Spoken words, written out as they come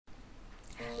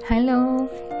Hello,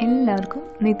 എല്ലാവർക്കും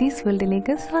നിതീസ്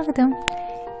വേൾഡിലേക്ക് സ്വാഗതം.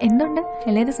 എന്തുണ്ട്,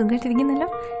 എല്ലാവരും സുഖമായിട്ടിരിക്കുന്നല്ലോ?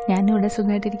 ഞാനും ഇവിടെ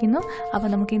സുഖമായിട്ടിരിക്കുന്നു. അപ്പോൾ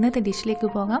നമുക്ക് ഇന്നത്തെ ഡിഷിലേക്ക്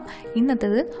പോകാം.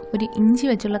 ഇന്നത്തേത് ഒരു ഇഞ്ചി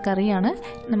വെച്ചുള്ള കറിയാണ്.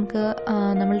 നമുക്ക്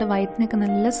നമ്മളുടെ വയറ്റിനൊക്കെ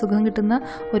നല്ല സുഖം കിട്ടുന്ന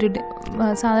ഒരു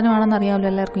സാധനമാണെന്ന് അറിയാമല്ലോ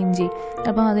എല്ലാവർക്കും ഇഞ്ചി.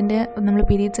 അപ്പം അതിൻ്റെ നമ്മൾ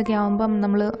പീരീഡ്സൊക്കെ ആകുമ്പം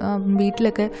നമ്മൾ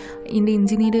വീട്ടിലൊക്കെ ഇതിൻ്റെ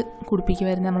ഇഞ്ചി നീര്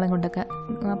കുടിപ്പിക്കുമായിരുന്നു നമ്മളെ കൊണ്ടൊക്കെ.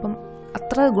 അപ്പം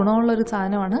അത്ര ഗുണമുള്ളൊരു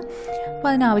സാധനമാണ്. അപ്പോൾ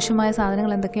അതിനാവശ്യമായ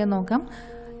സാധനങ്ങൾ എന്തൊക്കെയാണെന്ന് നോക്കാം.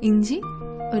 ഇഞ്ചി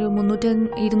ഒരു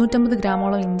 250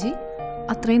 ഗ്രാമോളം ഇഞ്ചി,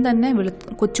 അത്രയും തന്നെ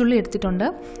കൊച്ചുള്ളി എടുത്തിട്ടുണ്ട്,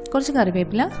 കുറച്ച്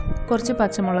കറിവേപ്പില, കുറച്ച്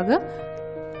പച്ചമുളക്,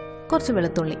 കുറച്ച്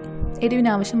വെളുത്തുള്ളി.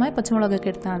 എരിവിനാവശ്യമായ പച്ചമുളകൊക്കെ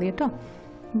എടുത്താൽ മതി കേട്ടോ.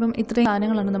 അപ്പം ഇത്രയും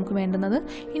സാധനങ്ങളാണ് നമുക്ക് വേണ്ടുന്നത്.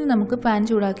 ഇനി നമുക്ക് പാൻ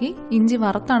ചൂടാക്കി ഇഞ്ചി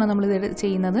വറുത്താണ് നമ്മളിത്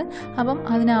ചെയ്യുന്നത്. അപ്പം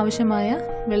അതിനാവശ്യമായ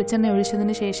വെളിച്ചെണ്ണ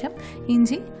ഒഴിച്ചതിന് ശേഷം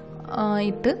ഇഞ്ചി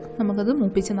ഇട്ട് നമുക്കത്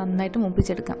നന്നായിട്ട്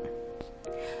മൂപ്പിച്ചെടുക്കാം.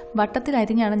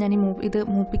 വട്ടത്തിലരിഞ്ഞാണ് ഞാൻ ഇത്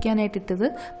മൂപ്പിക്കാനായിട്ട് ഇട്ടത്.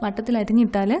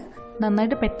 വട്ടത്തിലരിഞ്ഞിട്ടാൽ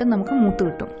നന്നായിട്ട് പെട്ടെന്ന് നമുക്ക് മൂത്ത്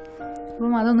കിട്ടും.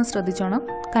 അപ്പം അതൊന്ന് ശ്രദ്ധിച്ചോണം.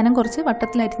 കനം കുറച്ച്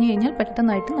വട്ടത്തിലരിഞ്ഞ് കഴിഞ്ഞാൽ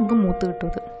പെട്ടെന്നായിട്ട് നമുക്ക് മൂത്ത് കിട്ടും.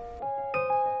 ഇത്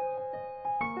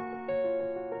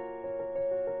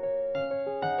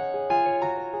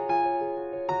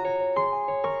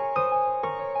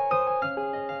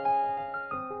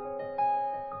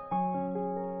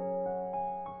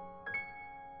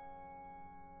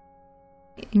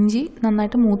ഇഞ്ചി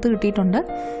നന്നായിട്ട് മൂത്ത് കിട്ടിയിട്ടുണ്ട്.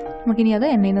 നമുക്കിനി അത്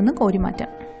എണ്ണയിൽ നിന്ന് കോരി മാറ്റാം.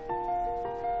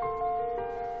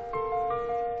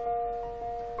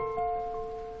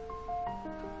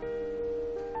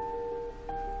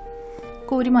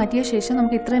 കോരി മാറ്റിയ ശേഷം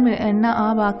നമുക്ക് ഇത്രയും എണ്ണ,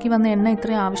 ബാക്കി വന്ന എണ്ണ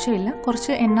ഇത്രയും ആവശ്യമില്ല.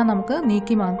 കുറച്ച് എണ്ണ നമുക്ക്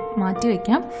നീക്കി മാറ്റി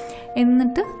വയ്ക്കാം.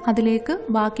 എന്നിട്ട് അതിലേക്ക്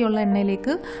ബാക്കിയുള്ള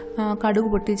എണ്ണയിലേക്ക് കടുക്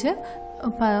പൊട്ടിച്ച്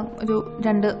ഒരു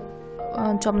 2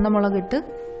 ചുവന്ന മുളകിട്ട്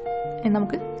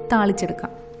നമുക്ക്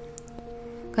താളിച്ചെടുക്കാം.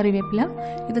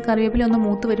 കറിവേപ്പില ഒന്ന്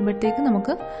മൂത്ത് വരുമ്പോഴത്തേക്ക്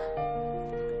നമുക്ക്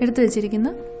എടുത്തു വെച്ചിരിക്കുന്ന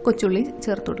കൊച്ചുള്ളി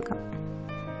ചേർത്ത് കൊടുക്കാം.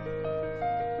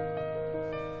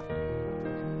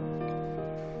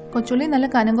 കൊച്ചുള്ളി നല്ല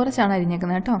കനം കുറച്ചാണ്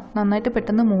അരിഞ്ഞേക്കുന്നത് കേട്ടോ. നന്നായിട്ട്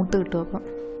പെട്ടെന്ന് മൂത്ത് കിട്ടും. അപ്പം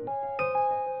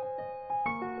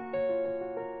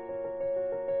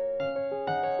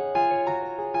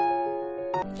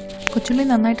കൊച്ചുള്ളി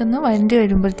നന്നായിട്ടൊന്ന് വഴണ്ടി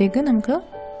വരുമ്പോഴത്തേക്ക് നമുക്ക്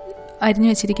അരിഞ്ഞു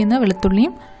വെച്ചിരിക്കുന്ന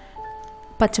വെളുത്തുള്ളിയും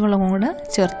പച്ചമുളകും കൂടെ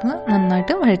ചേർത്ത്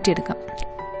നന്നായിട്ട് വഴറ്റിയെടുക്കാം.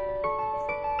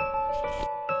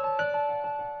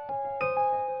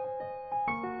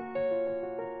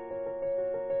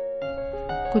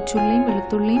 കൊച്ചുള്ളിയും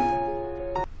വെളുത്തുള്ളിയും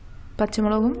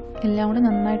പച്ചമുളകും എല്ലാം കൂടെ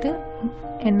നന്നായിട്ട്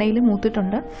എണ്ണയിൽ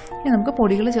മൂത്തിട്ടുണ്ട്. ഇനി നമുക്ക്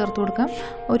പൊടികൾ ചേർത്ത് കൊടുക്കാം.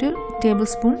 1 ടേബിൾ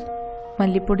സ്പൂൺ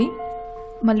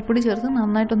മല്ലിപ്പൊടി ചേർത്ത്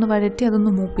നന്നായിട്ടൊന്ന് വഴറ്റി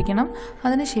അതൊന്ന് മൂപ്പിക്കണം.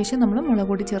 അതിനുശേഷം നമ്മൾ മുളക്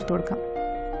പൊടി ചേർത്ത് കൊടുക്കാം.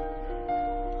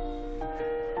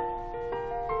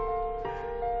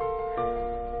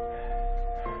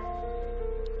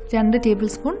 2 ടേബിൾ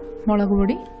സ്പൂൺ മുളക്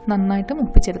പൊടി നന്നായിട്ട്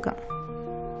മൂപ്പിച്ചെടുക്കാം.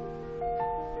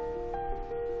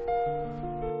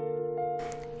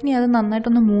 ഇനി അത്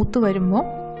നന്നായിട്ടൊന്ന് മൂത്ത് വരുമ്പോൾ,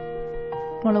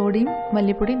 മുളക് പൊടിയും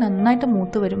മല്ലിപ്പൊടിയും നന്നായിട്ട്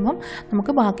മൂത്ത് വരുമ്പം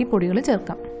നമുക്ക് ബാക്കി പൊടികൾ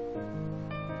ചേർക്കാം.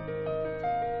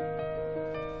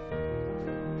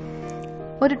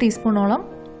 1 ടീസ്പൂണോളം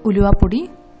ഉലുവാപ്പൊടി,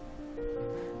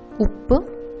 ഉപ്പ്,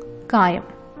 കായം,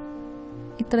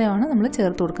 ഇത്രയാണ് നമ്മൾ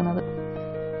ചേർത്ത് കൊടുക്കുന്നത്.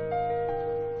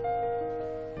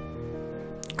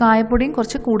 കായപ്പൊടിയും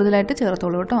കുറച്ച് കൂടുതലായിട്ട്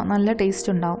ചേർത്തോളൂ കേട്ടോ, നല്ല ടേസ്റ്റ്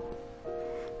ഉണ്ടാവും.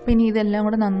 പിന്നെ ഇതെല്ലാം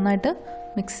കൂടെ നന്നായിട്ട്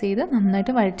മിക്സ് ചെയ്ത്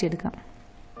നന്നായിട്ട് വഴറ്റിയെടുക്കാം.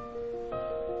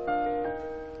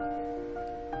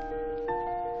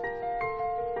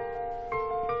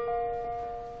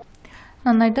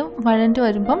 നന്നായിട്ട് വഴണ്ട്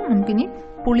വരുമ്പം നമുക്കിനി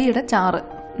പുളിയുടെ ചാറ്,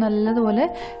 നല്ലതുപോലെ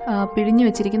പിഴിഞ്ഞു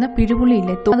വെച്ചിരിക്കുന്ന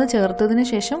പിഴുപുളിയില്ലേ, അത് ചേർത്തതിന്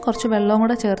ശേഷം കുറച്ച് വെള്ളവും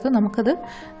കൂടെ ചേർത്ത് നമുക്കത്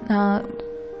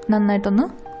നന്നായിട്ടൊന്ന്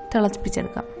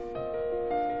തിളപ്പിച്ചെടുക്കാം.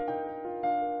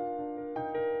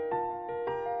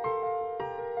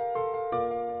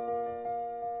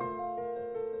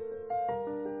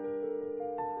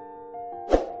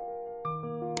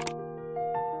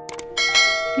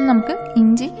 നമുക്ക്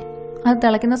ഇഞ്ചി അത്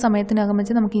തിളയ്ക്കുന്ന സമയത്തിനകം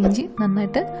വെച്ച് നമുക്ക് ഇഞ്ചി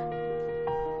നന്നായിട്ട്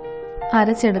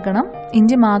അരച്ചെടുക്കണം.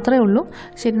 ഇഞ്ചി മാത്രമേ ഉള്ളൂ.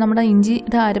 ശരി, നമ്മുടെ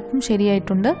ഇഞ്ചിയുടെ അരപ്പും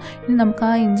ശരിയായിട്ടുണ്ട്. ഇനി നമുക്ക്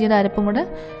ആ ഇഞ്ചിയുടെ അരപ്പും കൂടെ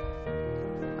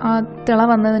ആ തിള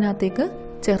വന്നതിനകത്തേക്ക്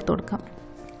ചേർത്ത് കൊടുക്കാം.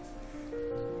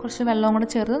 കുറച്ച് വെള്ളവും കൂടെ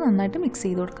ചേർത്ത് നന്നായിട്ട് മിക്സ്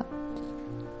ചെയ്ത് കൊടുക്കാം.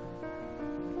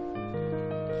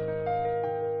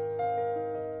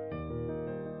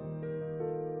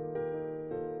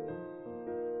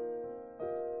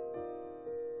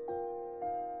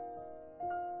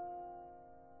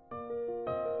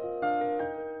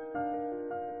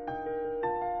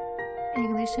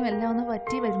 ഏകദേശം എല്ലാം ഒന്ന്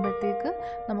വറ്റി വരുമ്പോഴത്തേക്ക്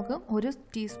നമുക്ക് 1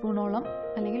 ടീസ്പൂണോളം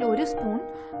അല്ലെങ്കിൽ 1 സ്പൂൺ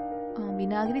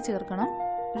വിനാഗിരി ചേർക്കണം.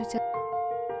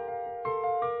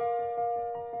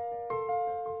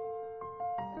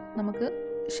 നമുക്ക്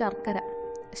ശർക്കര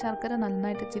ശർക്കര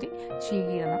നന്നായിട്ട് ഇച്ചിരി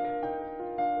ചീകിയിടണം.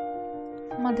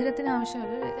 മധുരത്തിന്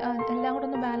ആവശ്യമുള്ള എല്ലാം കൂടെ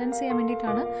ഒന്ന് ബാലൻസ് ചെയ്യാൻ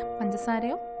വേണ്ടിയിട്ടാണ്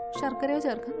പഞ്ചസാരയോ ശർക്കരയോ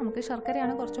ചേർക്കാം. നമുക്ക്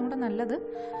ശർക്കരയാണ് കുറച്ചും കൂടെ നല്ലത്,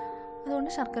 അതുകൊണ്ട്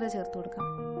ശർക്കര ചേർത്ത് കൊടുക്കാം.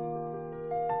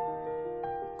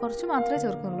 കുറച്ച് മാത്രമേ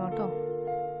ചേർക്കുള്ളൂ കേട്ടോ.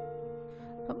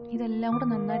 അപ്പം ഇതെല്ലാം കൂടെ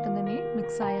നന്നായിട്ടൊന്നെ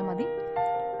മിക്സായാൽ മതി.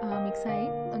 മിക്സായി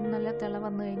ഒന്ന് നല്ല തിള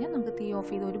വന്നു കഴിഞ്ഞാൽ നമുക്ക് തീ ഓഫ്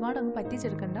ചെയ്ത് ഒരുപാട് അങ്ങ്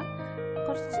പറ്റിച്ചെടുക്കണ്ട.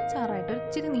 കുറച്ച് ചാറായിട്ട്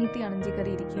ഇച്ചിരി നീട്ടിയാണ് ഇഞ്ചി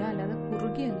കറി ഇരിക്കുക, അല്ലാതെ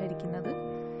കുറുകിയല്ല ഇരിക്കുന്നത്.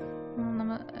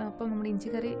 അപ്പം നമ്മുടെ ഇഞ്ചി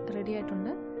കറി റെഡി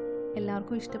ആയിട്ടുണ്ട്.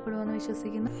 എല്ലാവർക്കും ഇഷ്ടപ്പെടുമെന്ന്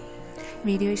വിശ്വസിക്കുന്നു.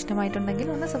 വീഡിയോ ഇഷ്ടമായിട്ടുണ്ടെങ്കിൽ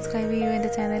ഒന്ന് സബ്സ്ക്രൈബ് ചെയ്യൂ എൻ്റെ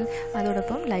ചാനൽ.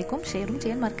 അതോടൊപ്പം ലൈക്കും ഷെയറും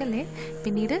ചെയ്യാൻ മറക്കല്ലേ.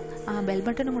 പിന്നീട് ആ ബെൽ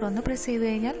ബട്ടണും കൂടെ ഒന്ന് പ്രസ് ചെയ്ത്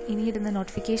കഴിഞ്ഞാൽ ഇനി ഇടുന്ന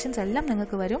നോട്ടിഫിക്കേഷൻസ് എല്ലാം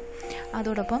നിങ്ങൾക്ക് വരും.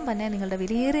 അതോടൊപ്പം തന്നെ നിങ്ങളുടെ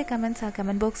വിലയേറിയ കമൻറ്റ്സ് ആ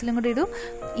കമൻറ്റ് ബോക്സിലും കൂടെ ഇടൂ.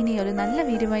 ഇനി ഒരു നല്ല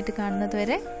വീഡിയോ ആയിട്ട് കാണുന്നത്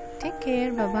വരെ take care,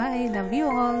 bye bye, love you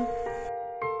all.